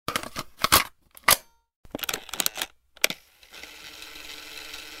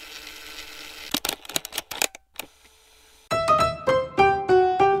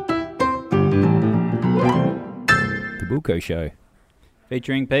Wilko Show.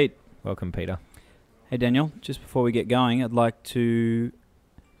 Featuring Pete. Welcome, Peter. Hey, Daniel. Just before we get going, I'd like to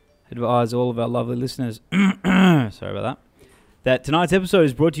advise all of our lovely listeners, sorry about that tonight's episode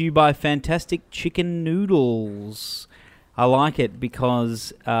is brought to you by Fantastic Chicken Noodles. I like it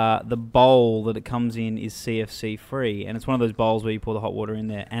because the bowl that it comes in is CFC free, and it's one of those bowls where you pour the hot water in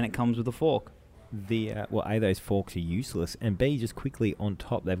there, and it comes with a fork. Well, A, those forks are useless, and B, just quickly on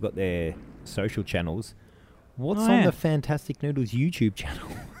top, they've got their social channels. What's on the Fantastic Noodles YouTube channel?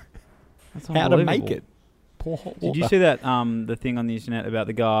 That's How to make it. Pour hot water. Did you see that the thing on the internet about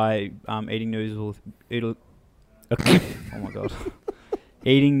the guy eating noodles oh my god.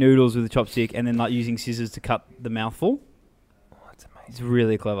 Eating noodles with a chopstick and then like using scissors to cut the mouthful? Oh, that's amazing. It's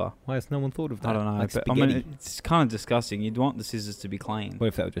really clever. Why has no one thought of that? I don't know. Like but, I mean, it's kind of disgusting. You'd want the scissors to be clean. What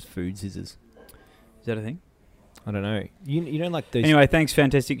if they were just food scissors? Is that a thing? I don't know. You don't like those... Anyway, thanks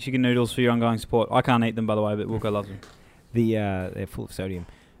Fantastic Chicken Noodles for your ongoing support. I can't eat them, by the way, but Wilko loves them. They're full of sodium.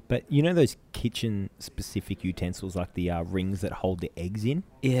 But you know those kitchen-specific utensils, like the rings that hold the eggs in?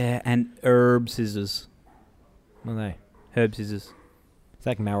 Yeah, and herb scissors. What are they? Herb scissors. It's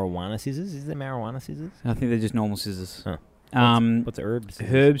like marijuana scissors? Is there marijuana scissors? I think they're just normal scissors. Huh. What's herb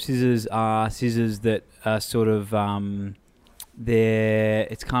scissors? Herb scissors are scissors that are sort of...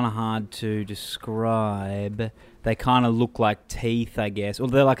 it's kind of hard to describe. They kind of look like teeth, I guess. Or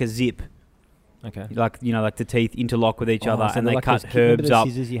they're like a zip. Okay. Like, you know, like the teeth interlock with each other, so and they like cut those herbs up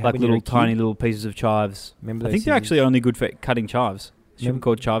like little tiny kid? little pieces of chives. Remember I think they're actually only good for cutting chives. Should be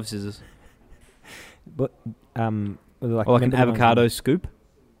called chive scissors. But or like an avocado scoop.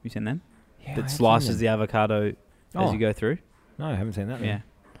 You seen them? Yeah, that slices the avocado as you go through. No, I haven't seen that. Yeah.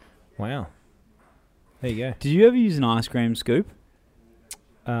 Wow. There you go. Did you ever use an ice cream scoop?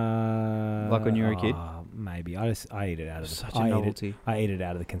 Like when you were a kid? Maybe. I eat it out of Such a novelty. I eat it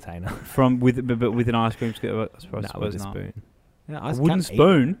out of the container. But with an ice cream scoop, I suppose with a not. spoon. No, A wooden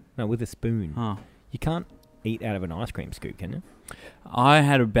spoon? No, with a spoon. Huh. You can't eat out of an ice cream scoop, can you? I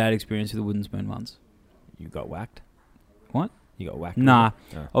had a bad experience with a wooden spoon once. You got whacked? What? You got whacked? Nah.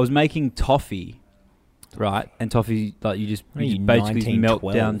 Oh. I was making toffee, right? And toffee, like you basically melt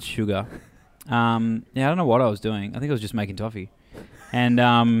 1912? down sugar. I don't know what I was doing. I think I was just making toffee. And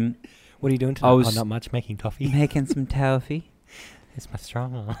what are you doing tonight? Not much, making toffee. Making some toffee. It's my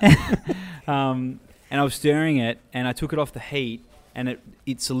strong. And I was stirring it, and I took it off the heat, and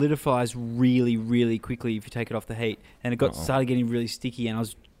it solidifies really, really quickly if you take it off the heat. And it started getting really sticky, and I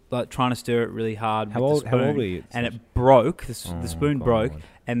was like trying to stir it really hard. How old were you? And it broke. The spoon broke,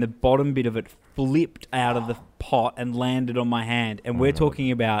 and the bottom bit of it flipped out of the pot and landed on my hand. And we're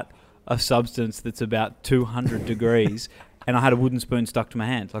talking about a substance that's about 200 degrees. And I had a wooden spoon stuck to my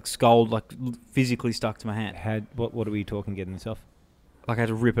hand, like physically stuck to my hand. What are we talking getting this off? Like I had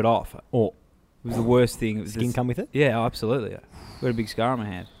to rip it off. Or it was the worst thing. It was Skin come with it? Yeah, absolutely. I got a big scar on my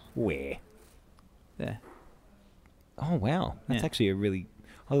hand. Where? There. Oh, wow. That's actually a really...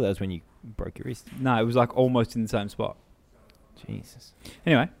 I thought that was when you broke your wrist. No, it was like almost in the same spot. Jesus.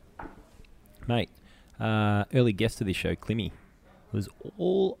 Anyway. Mate, early guest of this show, Klimmy, was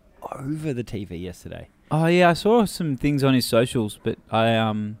all over the TV yesterday. Oh, yeah, I saw some things on his socials, but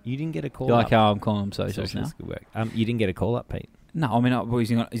You didn't get a call you up. like how I'm calling them socials now? Good work. You didn't get a call up, Pete. No, I mean,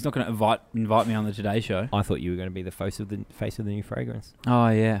 he's not going to invite me on the Today Show. I thought you were going to be the face of the new fragrance. Oh,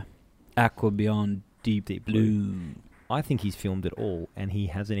 yeah. Aqua Beyond Deep Blue. I think he's filmed it all, and he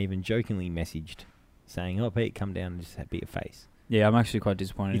hasn't even jokingly messaged saying, "Oh, Pete, come down and just be a face." Yeah, I'm actually quite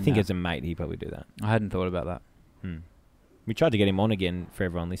disappointed. You think as a mate, he'd probably do that? I hadn't thought about that. We tried to get him on again for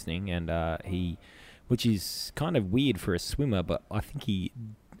everyone listening, and which is kind of weird for a swimmer, but I think he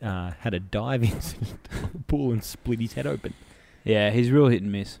had a dive into the pool and split his head open. Yeah, he's real hit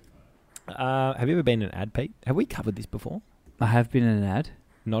and miss. Have you ever been in an ad, Pete? Have we covered this before? I have been in an ad.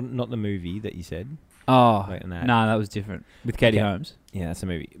 Not the movie that you said. Oh, Wait, an ad. No, that was different. With Katie Holmes. Yeah, that's a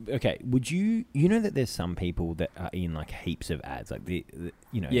movie. Okay, would you know that there's some people that are in like heaps of ads, like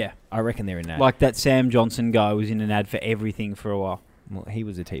Yeah. I reckon they're in ads. Like that Sam Johnson guy was in an ad for everything for a while. Well, he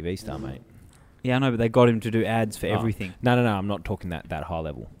was a TV star, mate. Yeah, I know, but they got him to do ads for everything. No, I'm not talking that high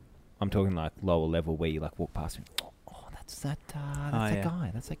level. I'm talking like lower level where you like walk past him. Oh, that's that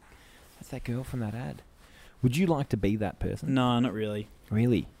guy. That's that girl from that ad. Would you like to be that person? No, not really.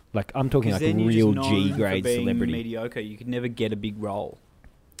 Really? Like, I'm talking like a real G-grade celebrity. Mediocre. You could never get a big role.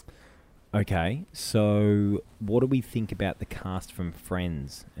 Okay, so what do we think about the cast from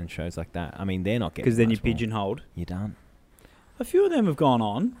Friends and shows like that? I mean, they're not getting... Because then you're pigeonholed. You're done. A few of them have gone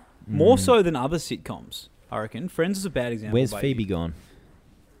on. More so than other sitcoms, I reckon. Friends is a bad example. Where's Phoebe gone?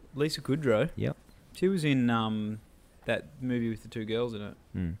 Lisa Kudrow. Yep. She was in that movie with the two girls in it.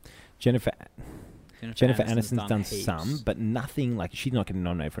 Jennifer... Jennifer Aniston's done heaps. some, but nothing like she's not getting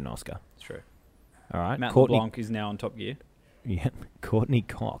nominated for an Oscar. It's true. All right, Matt Courtney, LeBlanc is now on Top Gear. yeah, Courtney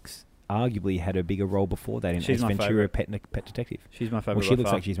Cox arguably had a bigger role before that in She's Ace my Ventura, Pet Detective. She's my favourite. Well, she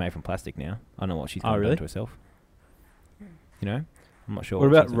looks like she's made from plastic now. I don't know what she's done really? to herself. You know, I'm not sure. What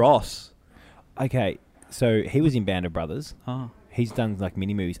about she's done. Ross? Okay, so he was in Band of Brothers. Oh, He's done like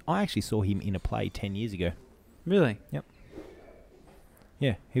mini movies. I actually saw him in a play 10 years ago. really?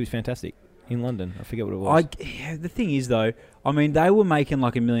 Yeah, he was fantastic in London. I forget what it was. The thing is, though, I mean, they were making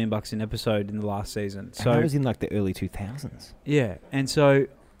like $1 million an episode in the last season. So and that was in like the early 2000s. yeah, and so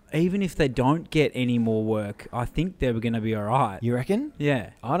even if they don't get any more work, I think they're going to be all right. You reckon?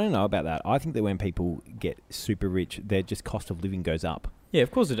 Yeah. I don't know about that. I think that when people get super rich, their just cost of living goes up. Yeah,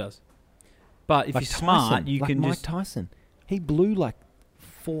 of course it does. But if like you're Tyson, smart, you like can Mike just... Tyson. He blew like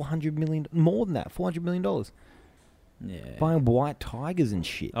 $400 million, more than that, $400 million. Yeah. Buying white tigers and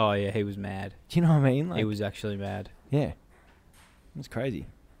shit. Oh, yeah, he was mad. Do you know what I mean? Like, He was actually mad. Yeah. It's crazy.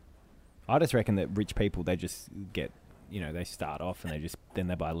 I just reckon that rich people, they just get, they start off and then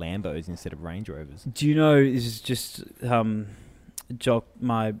they buy Lambos instead of Range Rovers. Do you know, this is just is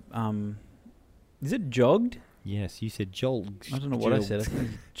it jogged? Yes, you said jogged. I don't know what I said. I think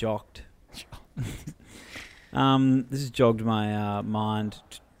it's jocked. This has jogged my mind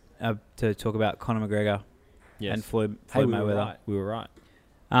to talk about Conor McGregor and Floyd Mayweather. We were right.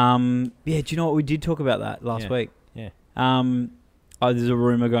 Yeah, do you know what? We did talk about that last week. Yeah. There's a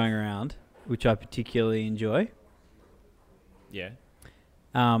rumour going around, which I particularly enjoy. Yeah.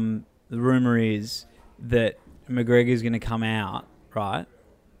 The rumour is that McGregor's going to come out, right,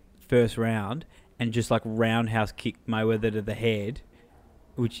 first round, and just like roundhouse kick Mayweather to the head,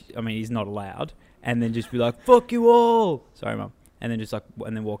 which, I mean, he's not allowed, and then just be like, fuck you all! Sorry, Mum. And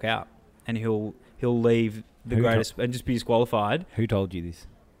then walk out. And he'll leave the greatest, and just be disqualified. Who told you this?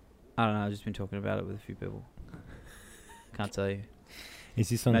 I don't know, I've just been talking about it with a few people. Can't tell you. Is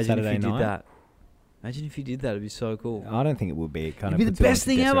this on Imagine Saturday if you night? did that. Imagine if you did that, it'd be so cool. I don't think it would be. It kind It'd of be the best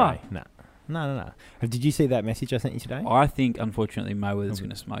thing ever. No. Did you see that message I sent you today? I think, unfortunately, Mayweather's going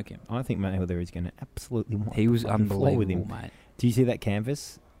to smoke him. I think Mayweather is going to absolutely wipe He was the fucking floor with him. unbelievable, mate. Do you see that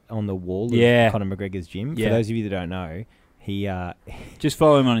canvas on the wall of Conor McGregor's gym? Yeah. For those of you that don't know, he... Just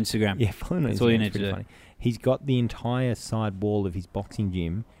follow him on Instagram. Yeah, follow him on Instagram. That's all you It's need to pretty do. funny. He's got the entire side wall of his boxing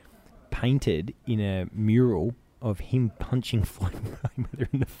gym painted in a mural of him punching Floyd Mayweather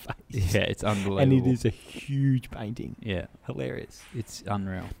in the face. Yeah, it's unbelievable. And it is a huge painting. Yeah. Hilarious. It's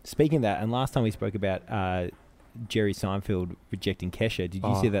unreal. Speaking of that, and last time we spoke about Jerry Seinfeld rejecting Kesha, did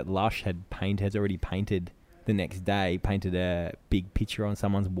you see that Lush has already painted the next day, painted a big picture on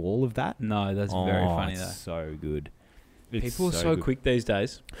someone's wall of that? No, that's very funny, though. It's so good. People are so good. quick these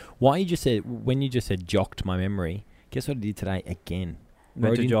days. When you just said jocked my memory, guess what I did today again?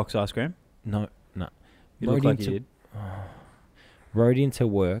 Went to Jock's Ice Cream? No. You look like you did. Rode into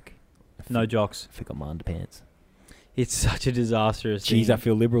work. No Jocks. I forgot my underpants. It's such a disastrous thing. Jeez, I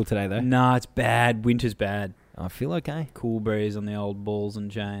feel liberal today, though. Nah, it's bad. Winter's bad. I feel okay. Cool breeze on the old balls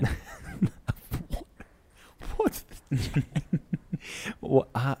and chain. What's this?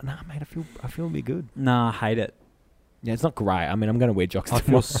 Nah, mate, I feel a bit good. Nah, I hate it. Yeah, it's not great. I mean, I'm going to wear jocks I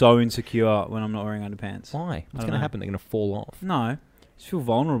tomorrow. feel so insecure when I'm not wearing underpants. Why? What's don't going to know. happen? They're going to fall off. No, I just feel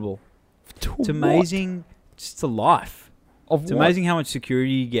vulnerable. To It's amazing just to life. Of It's what? amazing how much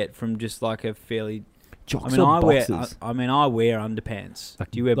security you get from just like a fairly... Jocks I or wear boxers? I wear underpants.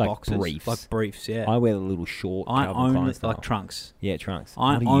 Like- Do you wear like boxers? briefs. Like briefs, yeah. I wear the little short I Calvin Klein only style. like trunks. Yeah, trunks.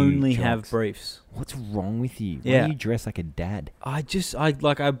 I What are you, only have jocks? briefs. What's wrong with you? Why Yeah. do you dress like a dad? I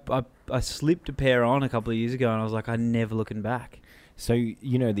slipped a pair on a couple of years ago and I was like, I'm never looking back. So,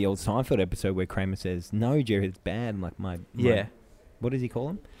 you know the old Seinfeld episode where Kramer says, no, Jerry, it's bad. And like my Yeah. What does he call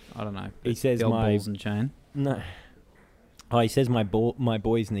him? I don't know. He says The old my... balls and chain. No. Oh, he says my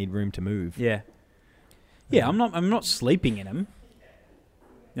boys need room to move. Yeah. Yeah, I'm not sleeping in them.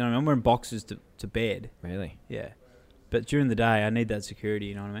 You know what I mean? I'm wearing boxers to bed. Really? Yeah. But during the day, I need that security,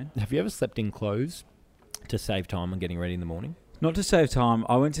 you know what I mean? Have you ever slept in clothes to save time on getting ready in the morning? Not to save time.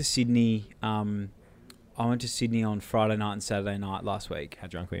 I went to Sydney on Friday night and Saturday night last week. How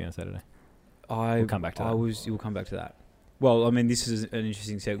drunk were you on Saturday? We'll come back to that. You'll come back to that. Well, I mean, this is an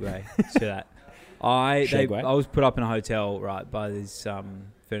interesting segue to that. I was put up in a hotel, right, by this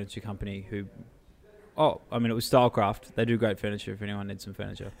furniture company who... Oh, I mean, it was Stylecraft. They do great furniture if anyone needs some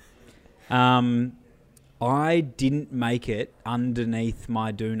furniture. I didn't make it underneath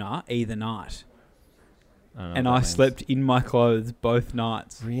my doona either night. And I slept in my clothes both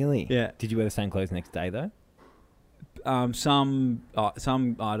nights. Really? Yeah. Did you wear the same clothes next day, though? Some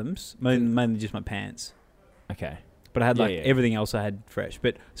items, mainly just my pants. Okay. But I had like Yeah. everything else I had fresh.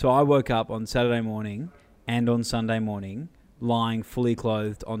 But so I woke up on Saturday morning and on Sunday morning lying fully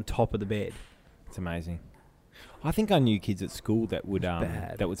clothed on top of the bed. It's amazing. I think I knew kids at school that would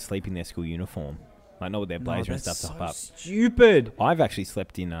bad. that would sleep in their school uniform, like not with their blazer and stuff so top up. Stupid. I've actually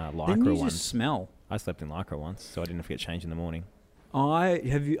slept in Lycra Then you once. just smell. I slept in Lycra once, so I didn't have to get changed in the morning. I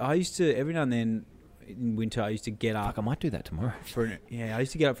used to every now and then in winter. I used to get up Fuck, I might do that tomorrow. I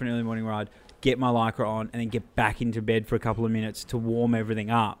used to get up for an early morning ride, get my Lycra on, and then get back into bed for a couple of minutes to warm everything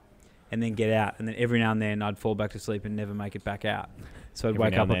up, and then get out. And then every now and then I'd fall back to sleep and never make it back out. So I'd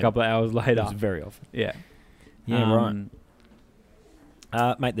wake up a couple of hours later. It was very often. Yeah. Yeah,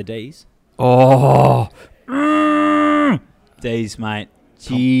 right. Mate, the D's. Oh, D's, mate.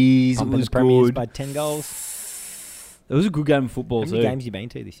 Jeez, it was good. By 10 goals. It was a good game of football How many too. games you been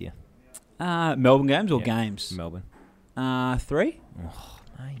to this year? Melbourne games or games? Melbourne. 3. Oh,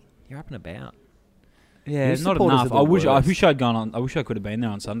 mate, you're up and about. Yeah, Your not supporters enough. are the I worst. wish I'd gone on. I wish I could have been there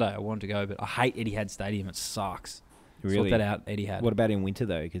on Sunday. I wanted to go, but I hate Etihad Stadium. It sucks. Really? Sort that out, Etihad. What about in winter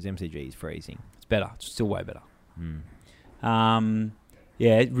though? Because MCG is freezing. It's better. It's still way better. Mm.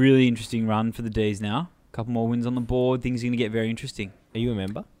 Yeah, really interesting run for the D's now. A couple more wins on the board. Things are going to get very interesting. Are you a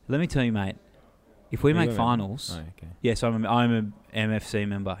member? Let me tell you, mate. If we Are you make a member? finals, Oh, okay. yes, I'm a MFC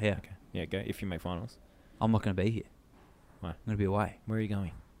member. Yeah, Okay. Yeah, go. If you make finals. I'm not going to be here. Why? I'm going to be away. Where are you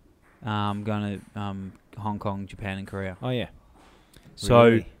going? I'm going to Hong Kong, Japan, and Korea. Oh, yeah. So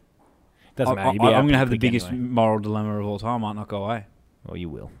Really? Doesn't matter. I'm You'll be out going to have the pretty quick biggest anyway. moral dilemma of all time. I might not go away. Oh, you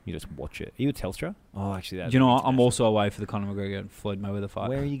will. You just watch it. Are you a Telstra? Oh, actually, that's Do you know what? I'm also away for the Conor McGregor and Floyd Mayweather fight.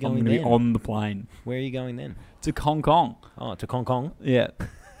 Where are you I'm going going to be then? on the plane Where are you going then? to Hong Kong. Oh, to Hong Kong. Yeah,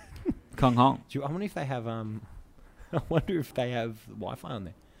 Hong Kong. I wonder if they have I wonder if they have Wi-Fi on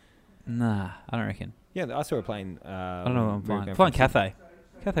there. Nah, I don't reckon. Yeah, I saw her playing. I don't know where I'm flying. Flying Cathay.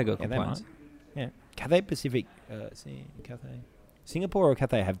 Cathay got Yeah, good they planes. might. Yeah, Cathay Pacific. Cathay. Singapore or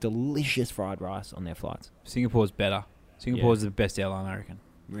Cathay have delicious fried rice on their flights. Singapore's better. Singapore's the best airline, I reckon.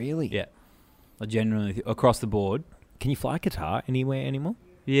 Really? Yeah. I genuinely across the board. Can you fly Qatar anywhere anymore?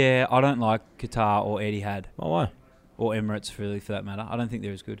 Yeah, I don't like Qatar or Etihad Oh, why? or Emirates really for that matter. I don't think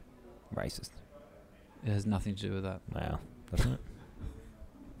they're as good. Racist. It has nothing to do with that. Wow, doesn't it?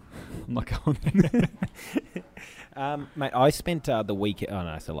 I'm not going there. Mate, I spent the weekend. Oh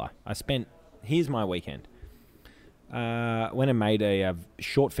no, that's a lie. Here's my weekend. Went and made a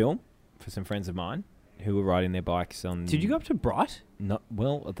short film for some friends of mine who were riding their bikes on. Did you go up to Bright? No,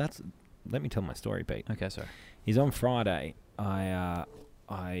 well, let me tell my story, Pete. Okay, sorry. Is on Friday. I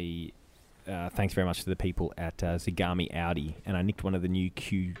thanks very much to the people at Zagami Audi, and I nicked one of the new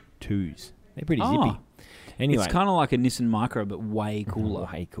Q2s. They're pretty zippy. Anyway, It's kind of like a Nissan Micra, but way cooler.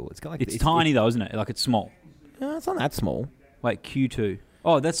 Way cool. It's got like It's tiny though, isn't it? Like it's small. It's not that small. Wait, Q2.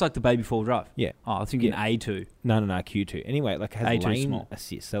 Oh, that's like the baby four drive. Yeah. Oh, I was thinking Yeah. A2. No, Q2. Anyway, like it has A2 lane small.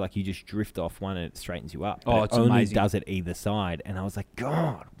 assist, so like you just drift off one and it straightens you up. Oh, But it's it only amazing. does it either side, and I was like,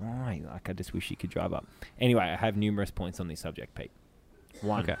 God, why? Like I just wish you could drive up. Anyway, I have numerous points on this subject, Pete.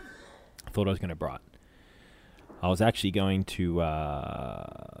 One, Okay. I thought I was going to Bright. I was actually going to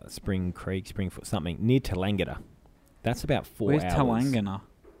Spring Creek, Springfoot, something near Tallangatta. That's about 4 Where's hours Tallangatta?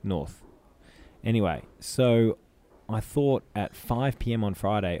 north. Anyway, so I thought at 5 p.m. on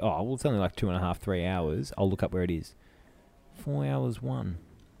Friday, well, it's only like 2.5, 3 hours. I'll look up where it is. 4 hours, 1.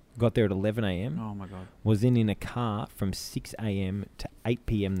 Got there at 11 a.m. Oh, my God. Was in a car from 6 a.m. to 8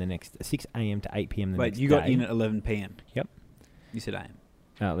 p.m. 6 a.m. to 8 p.m. the next day. Wait, you got in at 11 p.m.? Yep. You said AM.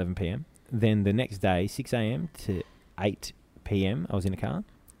 11 p.m. Then the next day, 6 a.m. to 8 p.m., I was in a car.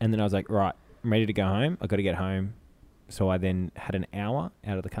 And then I was like, right, I'm ready to go home. I've got to get home. So I then had an hour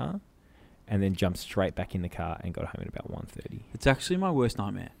out of the car and then jumped straight back in the car and got home at about 1:30. It's actually my worst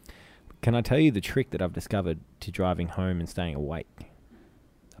nightmare. Can I tell you the trick that I've discovered to driving home and staying awake,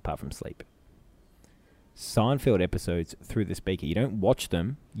 apart from sleep? Seinfeld episodes through the speaker. You don't watch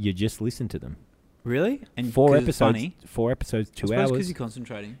them, you just listen to them. Really? And 4 'cause it's episodes, funny? 4 episodes, 2 I suppose because hours, you're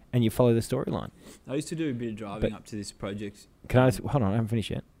concentrating. and you follow the storyline. I used to do a bit of driving But- up to this project. Can I? Hold on, I haven't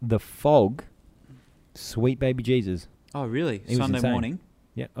finished yet. The Fog, sweet baby Jesus. Oh, really? was Sunday insane. morning?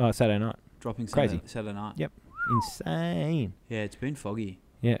 Yeah. Oh, Saturday night. Dropping Crazy. Saturday night? Yep. Insane. Yeah, it's been foggy.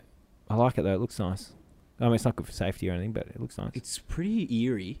 Yeah. I like it though. It looks nice. I mean, it's not good for safety or anything, but it looks nice. It's pretty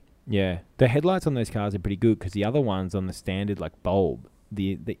eerie. Yeah. The headlights on those cars are pretty good because the other ones on the standard like bulb,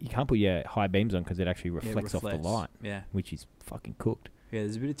 the you can't put your high beams on because it actually reflects off the light, Yeah. which is fucking cooked. Yeah,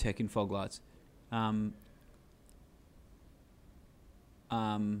 there's a bit of tech in fog lights. I can't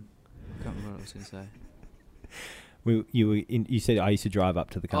remember what I was going to say. You said I used to drive up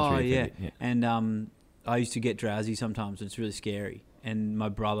to the country. Oh, a fair yeah. bit, yeah. And I used to get drowsy sometimes. It's really scary. And my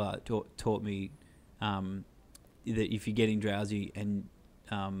brother taught me that if you're getting drowsy and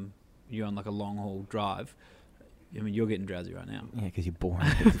you're on like a long haul drive, I mean, you're getting drowsy right now. Yeah, because you're boring.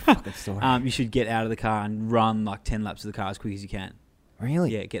 It's a fucking story. You should get out of the car and run like 10 laps of the car as quick as you can.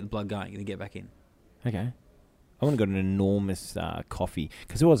 Really? Yeah, get the blood going and then get back in. Okay. I want to go to an enormous coffee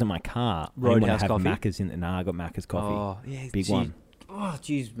because it wasn't my car. Roadhouse coffee? Macca's in. Nah, I got Macca's coffee. Oh, yeah. Big one. Oh,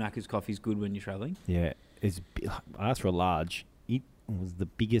 geez, Macca's coffee's good when you're travelling. Yeah. I asked for a large. It was the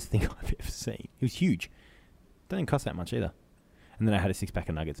biggest thing I've ever seen. It was huge. Didn't cost that much either. And then I had a 6-pack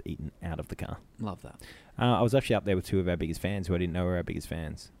of nuggets eaten out of the car. Love that. I was actually up there with 2 of our biggest fans who I didn't know were our biggest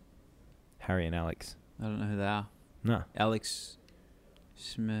fans. Harry and Alex. I don't know who they are. No. Alex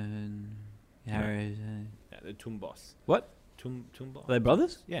Smith. Harry. The Tumbos. What? Tumbos. Are they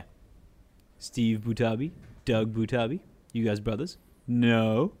brothers? Yeah. Steve Butabi. Doug Butabi. You guys brothers?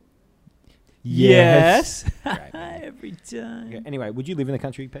 No. Yes. Every time. Okay, anyway, would you live in the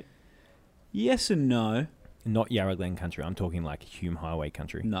country, Pete? Yes and no. Not Yarra Glen country. I'm talking like Hume Highway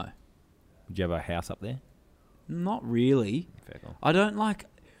country. No. Would you have a house up there? Not really. Fair call. I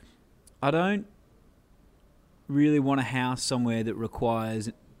don't really want a house somewhere that requires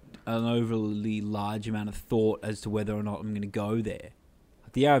an overly large amount of thought as to whether or not I'm going to go there.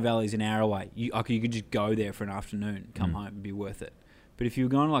 Like the Yarra Valley is an hour away. You could just go there for an afternoon, come home, and be worth it. But if you were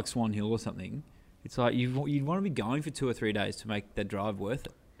going to like Swan Hill or something, it's like you'd want to be going for 2 or 3 days to make that drive worth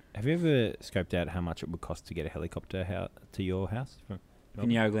it. Have you ever scoped out how much it would cost to get a helicopter to your house from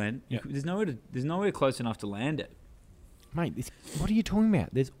In Yarra Glen? Yeah. There's nowhere close enough to land it. Mate, what are you talking about?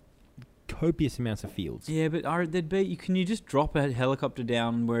 There's copious amounts of fields. Yeah, but can you just drop a helicopter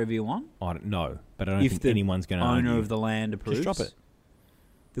down wherever you want? I don't know, but I don't think anyone's going to owner argue. of the land approves. Just drop it.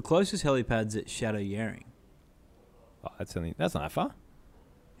 The closest helipad's at Shadow Yaring. Oh, that's not that far.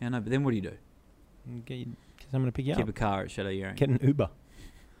 Yeah, no, but then what do you do? Get someone to pick you Keep up. a car at Shadow Yaring. Get an Uber.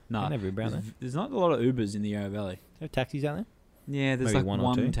 No, there's not a lot of Ubers in the Yarra Valley. There taxis out there? Yeah, there's Maybe like one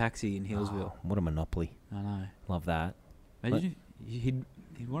or two. taxi in Hillsville. Oh, what a monopoly. I know. Love that. Imagine if he'd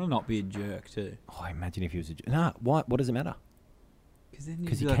want to not be a jerk too. Oh, imagine if he was a jerk. Nah, what does it matter?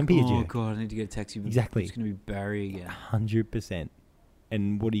 Because he can be a oh jerk. God, I need to get a taxi. Exactly. It's going to be Barry again. 100%.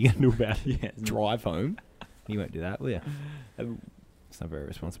 And what are you going to do about it? Yeah, Drive home? You won't do that, will you? It's not very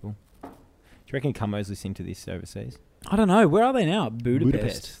responsible. Do you reckon Cummo's listening to this overseas? I don't know. Where are they now?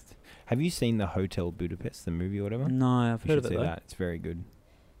 Budapest. Have you seen the Hotel Budapest, the movie or whatever? No, I've heard of it see though. that. It's very good.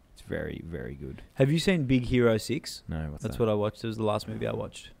 It's very, very good. Have you seen Big Hero 6? No, what's That's that? what I watched. It was the last movie I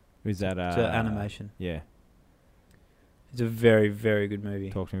watched. Is that It's an animation. Yeah. It's a very, very good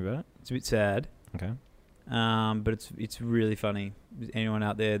movie. Talk to me about it. It's a bit sad. Okay. But it's really funny. Anyone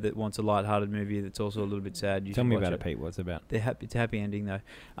out there that wants a light-hearted movie that's also a little bit sad, you Tell should me watch about it, Pete. What's it about? It's a happy ending though.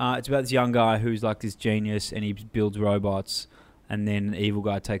 It's about this young guy who's like this genius and he builds robots, and then an evil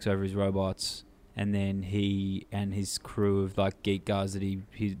guy takes over his robots, and then he and his crew of like geek guys that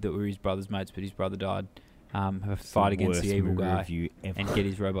were his brother's mates, but his brother died, have a fight against the evil guy and get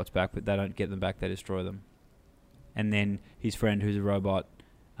his robots back, but they don't get them back; they destroy them. And then his friend, who's a robot,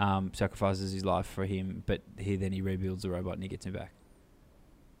 sacrifices his life for him, but he rebuilds the robot and he gets him back.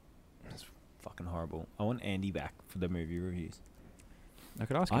 That's fucking horrible. I want Andy back for the movie reviews. I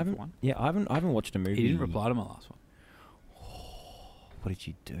could ask him for one. Yeah, I haven't watched a movie. He didn't reply to my last one. What did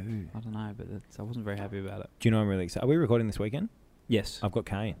you do? I don't know, but I wasn't very happy about it. Do you know I'm really excited? Are we recording this weekend? Yes. I've got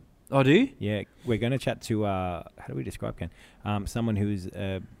Kane. Oh, do you? Yeah, we're going to chat to how do we describe Kane? Someone who's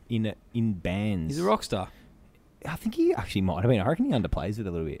in bands. He's a rock star. I think he actually might. I mean, I reckon he underplays it a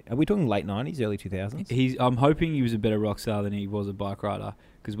little bit. Are we talking late 90s, early 2000s? I'm hoping he was a better rock star than he was a bike rider,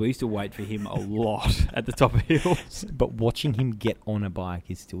 because we used to wait for him a lot at the top of hills. But watching him get on a bike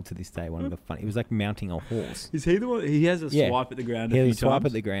is still to this day one of the fun. It was like mounting a horse. Is he the one? He has a swipe at the ground. He has a swipe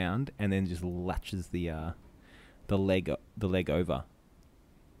at the ground and then just latches the leg over.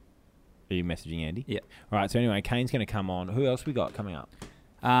 Are you messaging Andy? Yeah. All right. So anyway, Kane's going to come on. Who else we got coming up?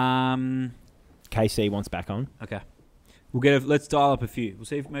 KC wants back on. Okay. Let's dial up a few. We'll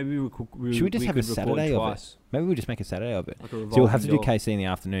see if maybe should we just have a Saturday of it? Maybe we'll just make a Saturday of it. Like so we'll have to do KC in the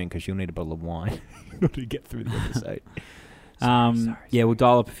afternoon because she'll need a bottle of wine in order to get through the episode. Sorry. We'll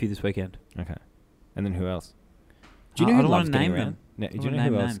dial up a few this weekend. Okay. And then who else? Do you know I who don't loves want to getting name around? them. No, do you know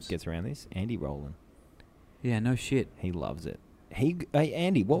who else gets around this? Andy Rowland. Yeah, no shit. He loves it. Hey,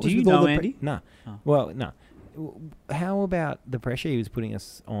 Andy, what Do was you with all know the Andy? No. Oh. Well, no. How about the pressure he was putting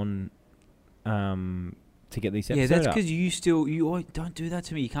us on to get these episodes Yeah, that's up? because you always don't do that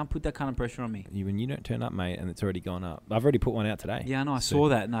to me. You can't put that kind of pressure on me. When you don't turn up, mate, and it's already gone up. I've already put one out today. Yeah, I know. I saw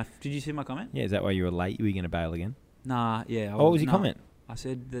that. And did you see my comment? Yeah, is that why you were late? Were you going to bail again? Nah, yeah. What was your comment? I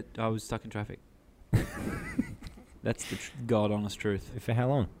said that I was stuck in traffic. That's the God honest truth. For how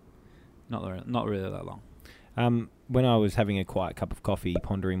long? Not really that long. When I was having a quiet cup of coffee,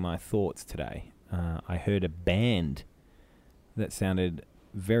 pondering my thoughts today, I heard a band that sounded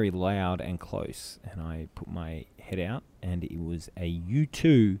very loud and close, and I put my head out, and it was a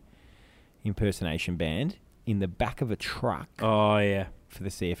U2 impersonation band in the back of a truck. Oh yeah, for the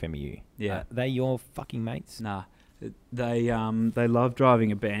CFMU. Yeah, they your fucking mates? Nah, they love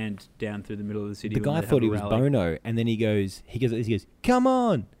driving a band down through the middle of the city. The guy thought he was Bono, and then he goes, "Come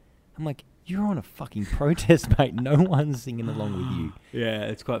on!" I'm like, "You're on a fucking protest, mate. No one's singing along with you." Yeah,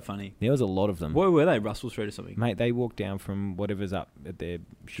 it's quite funny. There was a lot of them. Where were they? Russell Street or something? Mate, they walked down from whatever's up at their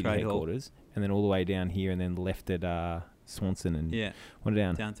shitty Trade headquarters, and then all the way down here, and then left at Swanson and went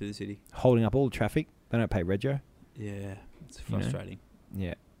down through the city, holding up all the traffic. They don't pay rego. Yeah, it's frustrating.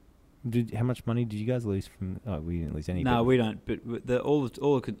 Yeah. How much money did you guys lose from? Oh, we didn't lose any. No, we don't. But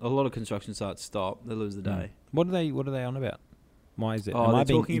a lot of construction sites stop. They lose the day. What are they on about? Why is it? Oh, they're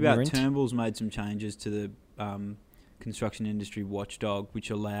talking about Turnbull's made some changes to the construction industry watchdog, which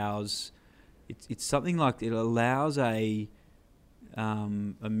allows it's something like it allows a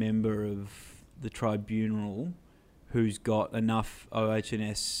member of the tribunal who's got enough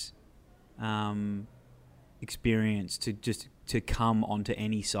OH&S experience to come onto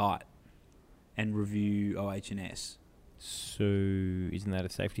any site and review OH&S. So isn't that a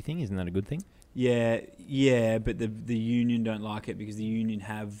safety thing? Isn't that a good thing? Yeah, but the union don't like it because the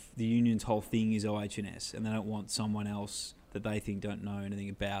union's whole thing is OH&S, and they don't want someone else that they think don't know anything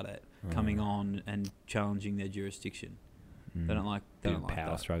about it coming on and challenging their jurisdiction. They don't like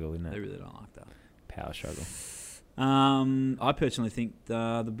power struggle, isn't it? They really don't like that power struggle. I personally think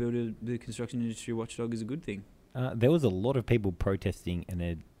the construction industry watchdog is a good thing. There was a lot of people protesting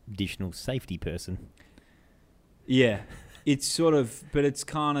an additional safety person. Yeah. It's sort of a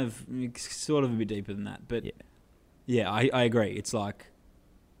bit deeper than that. But I agree. It's like,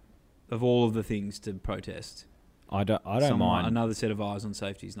 of all of the things to protest, I don't mind. Another set of eyes on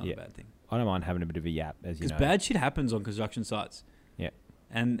safety is not a bad thing. I don't mind having a bit of a yap, as you know. Because bad shit happens on construction sites. Yeah.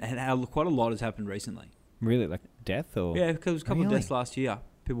 And quite a lot has happened recently. Really? Like death or? Yeah, because there was a couple of deaths last year.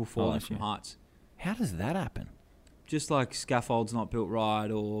 People falling from heights. How does that happen? Just like scaffolds not built right,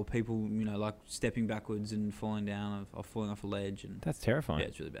 or people, like stepping backwards and falling down or falling off a ledge. And that's terrifying. Yeah,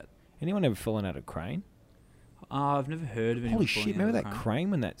 it's really bad. Anyone ever fallen out of a crane? I've never heard of anyone. Holy shit! Remember that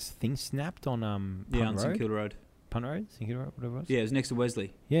crane when that thing snapped on on St Kilda Road. Punt Road, St Kilda Road, whatever it was. Yeah, it was next to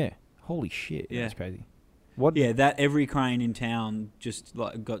Wesley. Yeah. Holy shit! Yeah, that's crazy. What? Yeah, that every crane in town just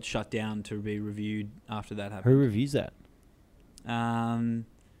got shut down to be reviewed after that happened. Who reviews that?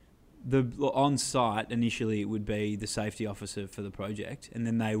 The on site initially it would be the safety officer for the project, and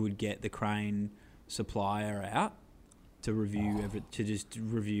then they would get the crane supplier out to review to just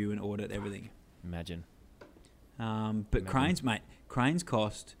review and audit everything. Imagine. But cranes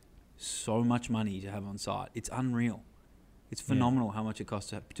cost so much money to have on site. It's unreal. It's phenomenal how much it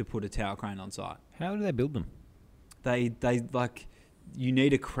costs to put a tower crane on site. How do they build them? They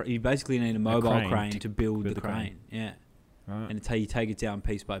you basically need a mobile crane to build the crane. Yeah. Right. And it's how you take it down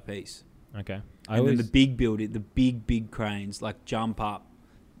piece by piece. Okay. And then the big cranes jump up.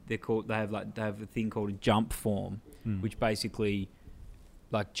 They have a thing called a jump form, which basically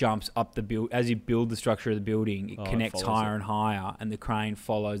jumps up the build as you build the structure of the building. It connects higher and higher, and the crane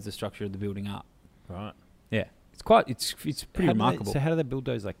follows the structure of the building up. Right. Yeah. It's pretty remarkable. So how do they build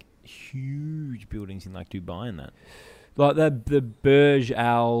those huge buildings in Dubai and that? Like the Burj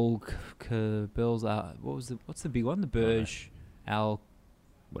Al what's the big one? The Burj Al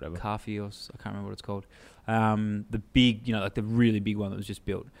whatever. Kafi, or I can't remember what it's called. The big, the really big one that was just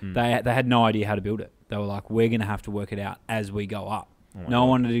built. They had no idea how to build it. They were like, we're going to have to work it out as we go up. No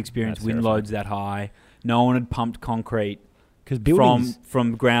one had experienced wind loads that high. No one had pumped concrete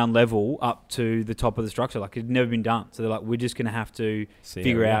from ground level up to the top of the structure. It had never been done. So they're like, we're just going to have to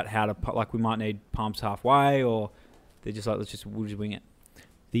figure out how to, we might need pumps halfway, or they're just like, we'll just wing it.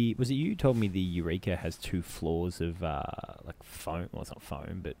 Was it you who told me the Eureka has 2 floors of foam? Well, it's not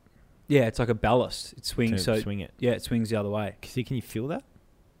foam, but yeah, it's like a ballast. It swings. Swing it. Yeah, it swings the other way. So can you feel that?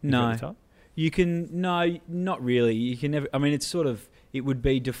 No, you can. No, not really. You can never. I mean, it's sort of. It would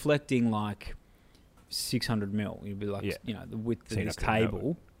be deflecting 600 mil. You'd be the width of this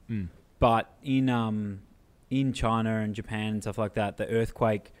table. But in China and Japan and stuff like that, the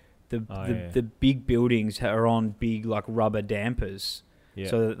earthquake, the big buildings are on big rubber dampers. Yeah.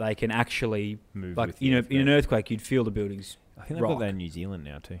 So that they can actually move. In an earthquake, you'd feel the buildings. I think they've got that in New Zealand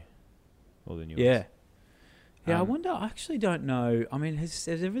now too. All the new ones. Yeah. I wonder. I actually don't know. I mean, has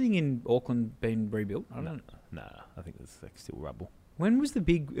everything in Auckland been rebuilt? I don't know. No, I think it's still rubble. When was the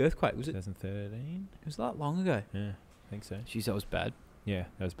big earthquake? Was it 2013? It was long ago. Yeah, I think so. Jeez, that was bad. Yeah,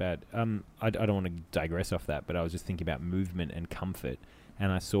 that was bad. I don't want to digress off that, but I was just thinking about movement and comfort,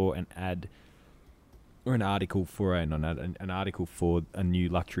 and I saw an ad or an article for an article for a new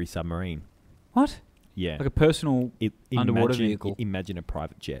luxury submarine. What? Yeah, Like a personal underwater vehicle? Imagine a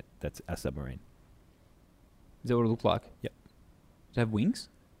private jet that's a submarine. Is that what it looked like? Yep. Did it have wings?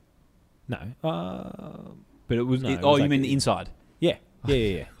 No, But it was... No, it oh, was you like mean the inside? yeah.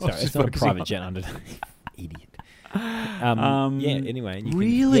 Sorry, I was it's just not a focusing private on jet under. Idiot. Yeah, Anyway, and you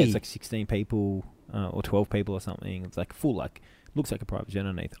really? yeah, it's like 16 people or 12 people or something. It's like full, like looks like a private jet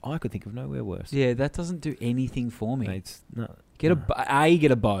underneath. I could think of nowhere worse. Yeah, that doesn't do anything for me. Mate, it's no. Get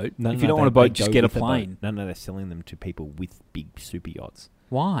get a boat. No, if you don't want a boat, just get a plane. No, they're selling them to people with big super yachts.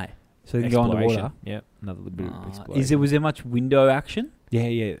 Why? So they can go underwater. Yeah, another little bit of exploration. Was there much window action?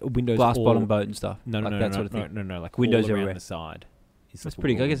 Yeah. Windows, Glass bottom boat and stuff. No, like that sort of thing. No. Like windows all around everywhere. the side. That's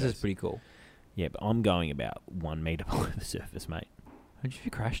pretty good. I guess that's pretty cool. Yeah, but I'm going about 1 meter below the surface, mate. Imagine if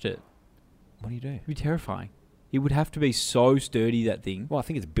you crashed it. What do you do? It'd be terrifying. It would have to be so sturdy, that thing. Well, I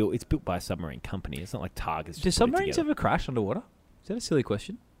think it's built by a submarine company. It's not like Target's. Do submarines ever crash underwater? Is that a silly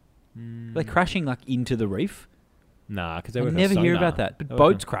question? Are they crashing like into the reef? Nah, because I never hear about that. But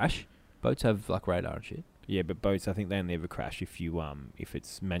boats crash. Boats have like radar and shit. Yeah, but boats, I think they only ever crash if you if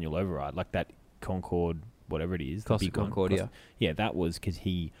it's manual override, like that Concorde, whatever it is. Costa Concordia. Yeah, that was because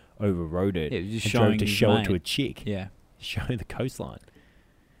he overrode it. Yeah, it was just and showing drove to his show mate. it to a chick. Yeah. Show the coastline.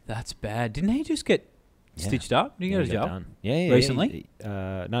 That's bad. Didn't he just get stitched up? Did he go to jail? Done. Yeah. Recently?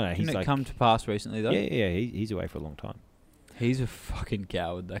 No, Didn't he's it like come to pass recently though? Yeah. He's away for a long time. He's a fucking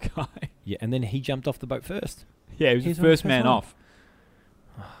coward, that guy. Yeah, and then he jumped off the boat first. Yeah, he was the first man off.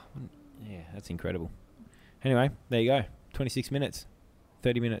 Yeah, that's incredible. Anyway, there you go. 26 minutes.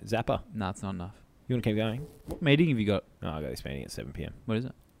 30-minute zapper. No, it's not enough. You want to keep going? What meeting have you got? No, I got this meeting at 7 p.m. What is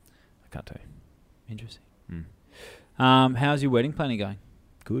it? I can't tell you. Interesting. Mm. How's your wedding planning going?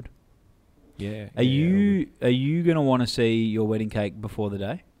 Good. Yeah. Are you going to want to see your wedding cake before the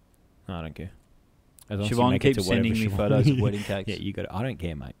day? No, I don't care. As long as you Siobhan make it to keeps sending whatever me she photos wants. of wedding cakes. Yeah, you got. I don't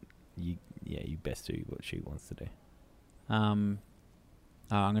care, mate. You best do what she wants to do. I'm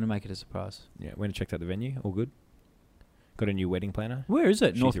going to make it a surprise. Yeah, went and checked out the venue. All good. Got a new wedding planner. Where is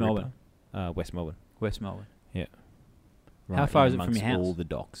it? She's North a Melbourne? ripper. West Melbourne. West Melbourne. Yeah. How far is it from amongst your house? all the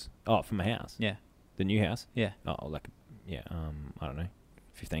docks. Oh, from my house. Yeah. The new house. Yeah. Oh, like I don't know,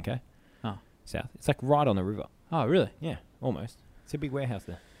 15k. Oh. South. It's like right on the river. Oh, really? Yeah, almost. It's a big warehouse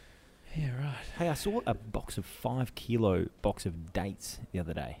there. Yeah, right. Hey, I saw a 5-kilo box of dates the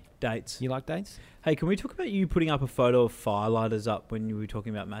other day. Dates. You like dates? Hey, can we talk about you putting up a photo of firelighters up when you were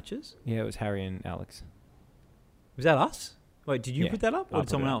talking about matches? Yeah, it was Harry and Alex. Was that us? Wait, did you put that up or I did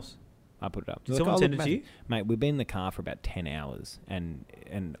put someone it up. else? I put it up. Did someone send it to you? Mate, we've been in the car for about 10 hours, and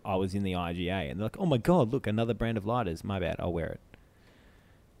I was in the IGA, and they're like, oh my God, look, another brand of lighters. My bad, I'll wear it.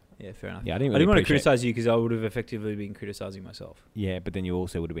 Yeah, fair enough. Yeah, I didn't want to criticise you because I would have effectively been criticising myself. Yeah, but then you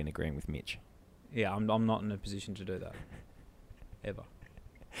also would have been agreeing with Mitch. Yeah, I'm not in a position to do that. Ever.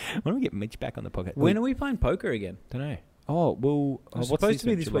 Why don't we get Mitch back on the podcast? When are we playing poker again? Don't know. Oh, well... It's supposed to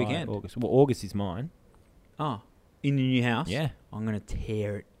be this July, weekend. August. Well, August is mine. Oh, in your new house? Yeah. I'm going to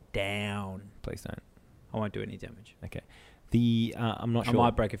tear it down. Please don't. I won't do any damage. Okay. I'm not sure. I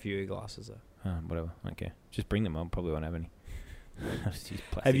might break a few of your glasses though. Whatever. I don't care. Just bring them. I probably won't have any. Just use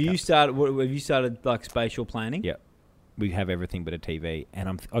plastic Have you cups. started like spatial planning? Yep. We have everything but a TV,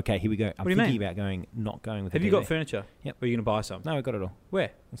 and okay. Here we go. I'm What do you thinking mean? about not going with. Have a you TV. got furniture? Yep. Or are you going to buy some? No, I got it all.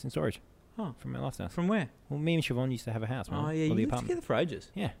 Where? It's in storage. Oh, From my last house. from where? Well, me and Siobhan used to have a house. Oh, man, yeah, or you the lived apartment. together for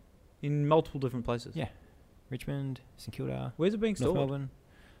ages. Yeah. In multiple different places. Yeah. Richmond, St Kilda, Where's it being North stored? Melbourne.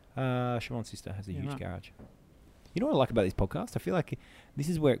 Siobhan's sister has a huge right. garage. You know what I like about this podcast? I feel like this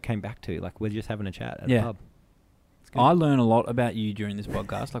is where it came back to. Like, we're just having a chat at a pub. I learn a lot about you during this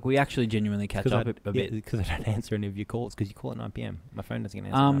podcast. Like, we actually genuinely catch up a bit. Because I don't answer any of your calls, because you call at 9 p.m. My phone doesn't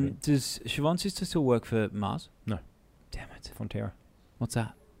get answered. Does Siobhan's sister still work for Mars? No. Damn it. Fonterra. What's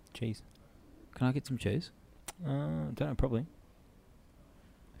that? Cheese. Can I get some cheese? Don't know, probably.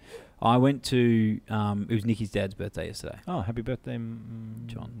 I went to, it was Nikki's dad's birthday yesterday. Oh, happy birthday,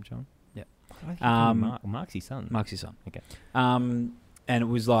 John. John? Yeah. Mark's his son. Mark's his son. Okay. And it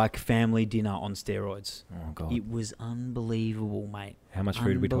was like family dinner on steroids. Oh, God. It was unbelievable, mate. How much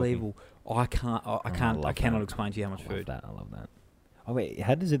food are we talking? Unbelievable. I cannot explain to you how much food. I love that. Oh, wait,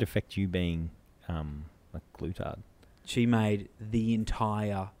 how does it affect you being like glutard? She made the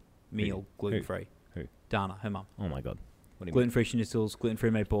entire meal Who? gluten-free. Who? Dana, her mum. Oh, my God. What do you mean? Gluten-free schnitzels,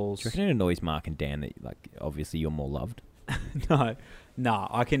 gluten-free meatballs. Do you reckon it annoys Mark and Dan that, like, obviously you're more loved? No,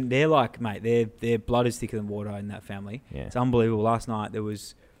 I can. They're like, mate. Their blood is thicker than water in that family. Yeah. It's unbelievable. Last night there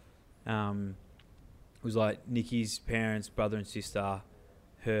was, it was like Nikki's parents, brother and sister,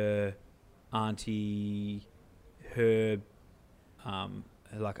 her auntie, her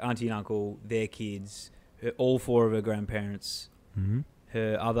like auntie and uncle, their kids, all 4 of her grandparents,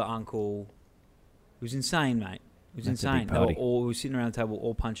 her other uncle. It was insane, mate. It was insane. We were sitting around the table,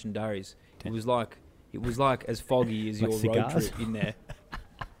 all punching durries. It was like as foggy as Like your cigars? road trip in there.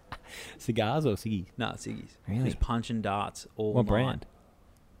 Cigars or ciggies? No, ciggies. Really? Just punching darts all What night. brand?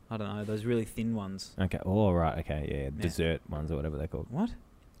 I don't know. Those really thin ones. Okay. Oh, right. Okay. Yeah. Dessert ones or whatever they're called. What?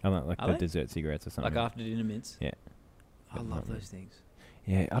 I don't know, like Are the they? dessert cigarettes or something. Like after dinner mints. Yeah. I love those things.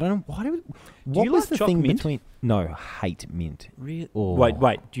 Yeah. I don't know why. What you was like the choc thing mint? between? No, I hate mint. Really? Oh.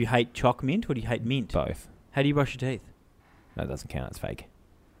 Wait. Do you hate choc mint or do you hate mint? Both. How do you brush your teeth? No, it doesn't count. It's fake.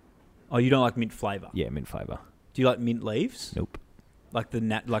 Oh, you don't like mint flavour? Yeah, mint flavour. Do you like mint leaves? Nope. Like the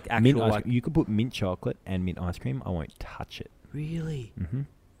like actual Mint ice like. cream. You could put mint chocolate and mint ice cream. I won't touch it. Really? Mm-hmm.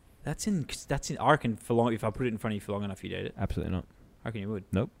 That's in. I reckon for long. If I put it in front of you for long enough, you'd eat it. Absolutely not. I reckon you would.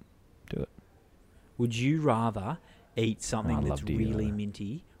 Nope. Do it. Would you rather eat something I'd that's love to eat really that.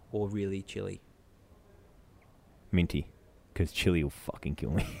 minty or really chili? Minty. Because chili will fucking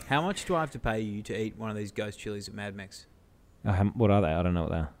kill me. How much do I have to pay you to eat one of these ghost chilies at Mad Max? What are they? I don't know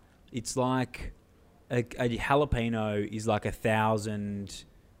what they are. It's like a jalapeno is like 1,000.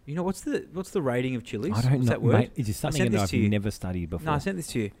 You know what's the rating of chilies? I don't What's know. that word? Mate, it's just something sent that this I've to you. never studied before. No, I sent this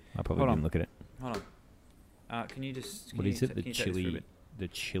to you. I probably Hold didn't on. look at it. Hold on. Can you just? What is it? The chili. The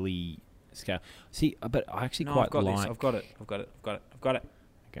chili scale. See, but I actually No, quite I've got like. this. I've got it.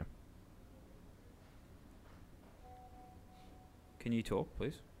 Okay. Can you talk,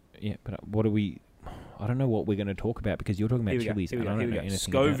 please? Yeah, but what are we? I don't know what we're going to talk about because you're talking about chilies. Here we and I go. don't know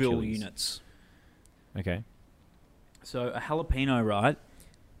anything about Scoville chilies. units. Okay. So a jalapeno, right,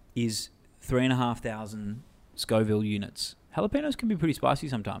 is 3,500 Scoville units. Jalapenos can be pretty spicy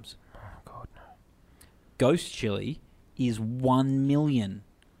sometimes. Oh God, no. Ghost chili is 1 million.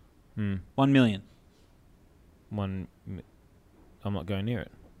 Hmm. 1 million. I'm not going near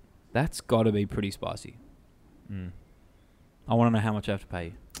it. That's got to be pretty spicy. Hmm. I want to know how much I have to pay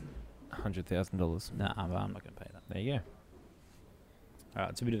you. $100,000. Nah, I'm not going to pay that. There you go. All right,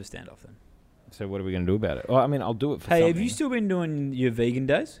 it's a bit of a standoff then. So what are we going to do about it? Well, I mean, I'll do it for Hey, something. have you still been doing your vegan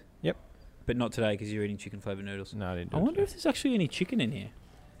days? Yep. But not today because you're eating chicken flavoured noodles. No, I didn't do I it wonder today. if there's actually any chicken in here.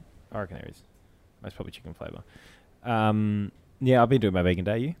 I reckon there is. That's probably chicken flavour. Yeah, I've been doing my vegan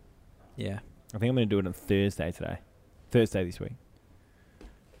day. You? Yeah. I think I'm going to do it on Thursday today. Thursday this week.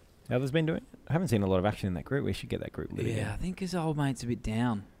 Others been doing it? I haven't seen a lot of action in that group. We should get that group lit Yeah, again. I think his old mate's a bit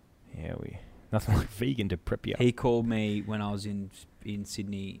down. Yeah, nothing like vegan to prep you up. He called me when I was in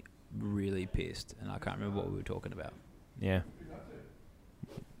Sydney really pissed, and I can't remember what we were talking about. Yeah.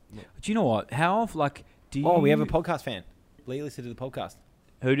 But you know what? How often, like, do you... Oh, we have a podcast fan. Leah listened to the podcast.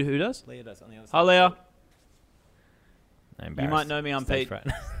 Who does? Leah does on the other side. Hi, Leah. I'm You might know me, I'm Stage Pete. fright.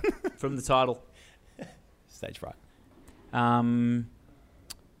 From the title. Stage fright.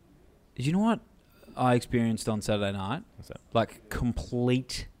 Do you know what I experienced on Saturday night? What's that? Like,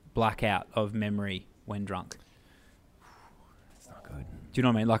 complete blackout of memory when drunk. It's not good. Do you know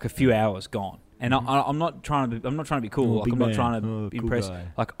what I mean? Like a few hours gone, and I'm not trying to be cool. Oh, Like big I'm not man. trying to Oh, cool impress. guy.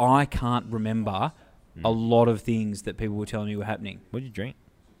 Like I can't remember a lot of things that people were telling me were happening. What did you drink?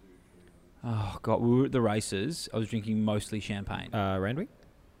 Oh God, we were at the races. I was drinking mostly champagne. Randwick?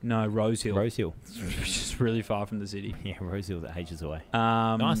 No, Rose Hill. Rose Hill. Which is really far from the city. Yeah, Rose Hill's at ages away.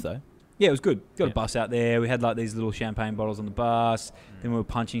 Nice though. Yeah, it was good. Got Yeah. a bus out there. We had like these little champagne bottles on the bus. Then we were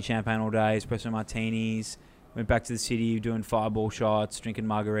punching champagne all day, espresso martinis. Went back to the city, doing fireball shots, drinking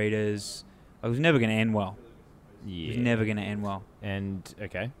margaritas. It was never going to end well. Yeah. It was never going to end well. And,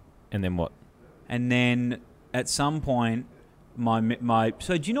 okay. And then what? And then at some point,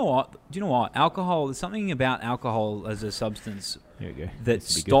 so do you know what? Alcohol, there's something about alcohol as a substance Here we go. that This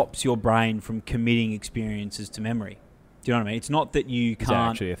will be good. stops your brain from committing experiences to memory. Do you know what I mean? It's not that you Is that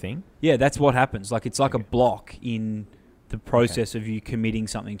can't... actually a thing? Yeah, that's what happens. Like, it's like Okay. a block in the process of you committing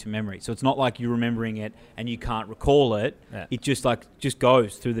something to memory. So it's not like you're remembering it and you can't recall it. Yeah. It just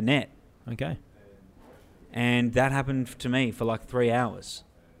goes through the net. Okay. And that happened to me for like 3 hours.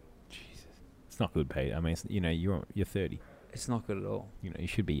 Jesus. It's not good, Pete. I mean, you're 30. It's not good at all. You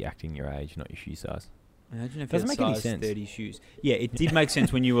should be acting your age, not your shoe size. Imagine if Doesn't you had make any size sense. 30 shoes. Yeah, it did make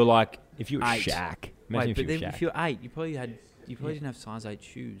sense when you were like If you were 8. Shaq. Imagine Wait, if but you then were Shaq. if you're 8, you probably didn't have size 8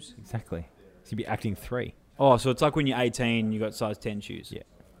 shoes. Exactly. So you'd be acting 3. Oh, so it's like when you're 18, you got size 10 shoes. Yeah.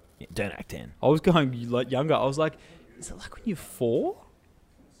 Don't act 10. I was going like younger. I was like, is it like when you're 4?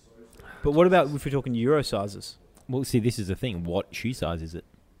 But what about if we're talking Euro sizes? Well, see, this is the thing. What shoe size is it?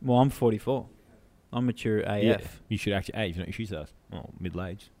 Well, I'm 44. I'm mature AF. You should act your age, not your shoe size. Oh, middle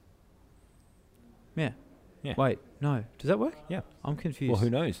age. Yeah. Yeah. Wait, no. Does that work? Yeah. I'm confused. Well, who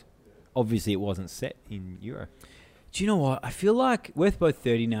knows? Obviously, it wasn't set in euro. Do you know what? I feel like we're both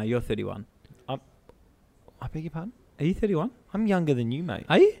 30 now. You're 31. I beg your pardon? Are you 31? I'm younger than you, mate.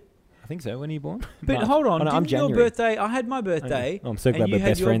 Are you? I think so. When are you born? But March. hold on. Oh, no, I'm Didn't your January. birthday... I had my birthday. Oh, I'm so glad and we're you had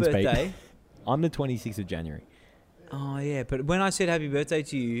best your friends, birthday. Pete. I'm the 26th of January. Oh, yeah. But when I said happy birthday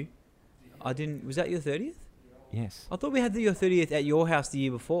to you, I didn't... Was that your 30th? Yes. I thought we had your 30th at your house the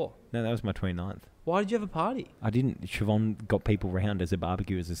year before. No, that was my 29th. Why did you have a party? I didn't. Siobhan got people round as a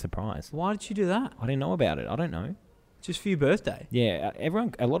barbecue as a surprise. Why did you do that? I didn't know about it. I don't know. Just for your birthday? Yeah,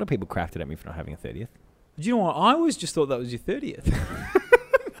 a lot of people crafted at me for not having a 30th. Do you know what? I always just thought that was your 30th.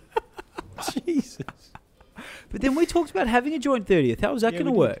 Jesus. But then we talked about having a joint 30th. How was that going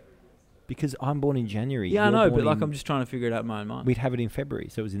to work? Because I'm born in January. Yeah, I you're know, born but like in- I'm just trying to figure it out in my own mind. We'd have it in February,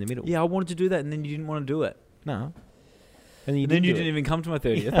 so it was in the middle. Yeah, I wanted to do that, and then you didn't want to do it. No. And then you didn't even come to my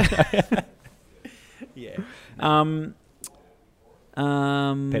 30th. Yeah. Pete,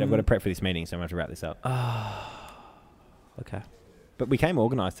 Pete, I've got to prep for this meeting, so I'm going to have to wrap this up. Okay. But we came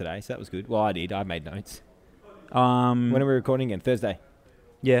organised today, so that was good. Well, I did. I made notes. When When are we recording again? Thursday?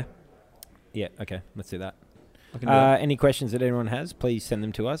 Yeah. Yeah, okay. Let's do that. I can do that. Any questions that anyone has, please send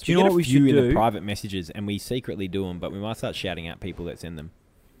them to us. Do you know what we should in do? the private messages, and we secretly do them, but we might start shouting out people that send them.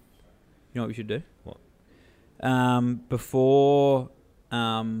 You know what we should do? What? Before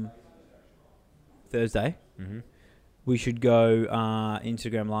Thursday, Mm-hmm. we should go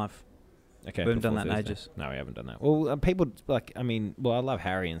Instagram Live. Okay. We haven't done before that in Thursday. ages. No, we haven't done that. Well, people, I love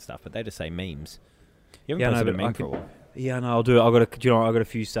Harry and stuff, but they just say memes. You haven't Yeah, I know, posted a but I meme for a could- while. Yeah, no, I'll do it. Do you know what? I've got a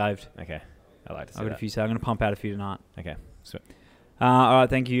few saved. Okay. I like to see I've got a that. few saved. I'm going to pump out a few tonight. Okay. Sweet. All right,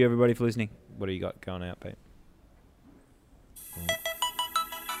 thank you everybody for listening. What do you got going out, Pete?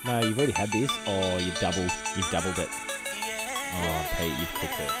 No, you've already had this. Oh, you've doubled it. Oh, Pete, you've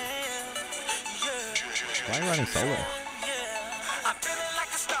cooked it. Why are you running solo?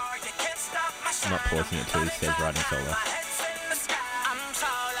 I'm not pausing it till he says riding solo.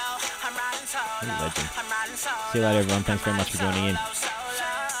 What a legend. See you later, everyone. Thanks very much for joining in.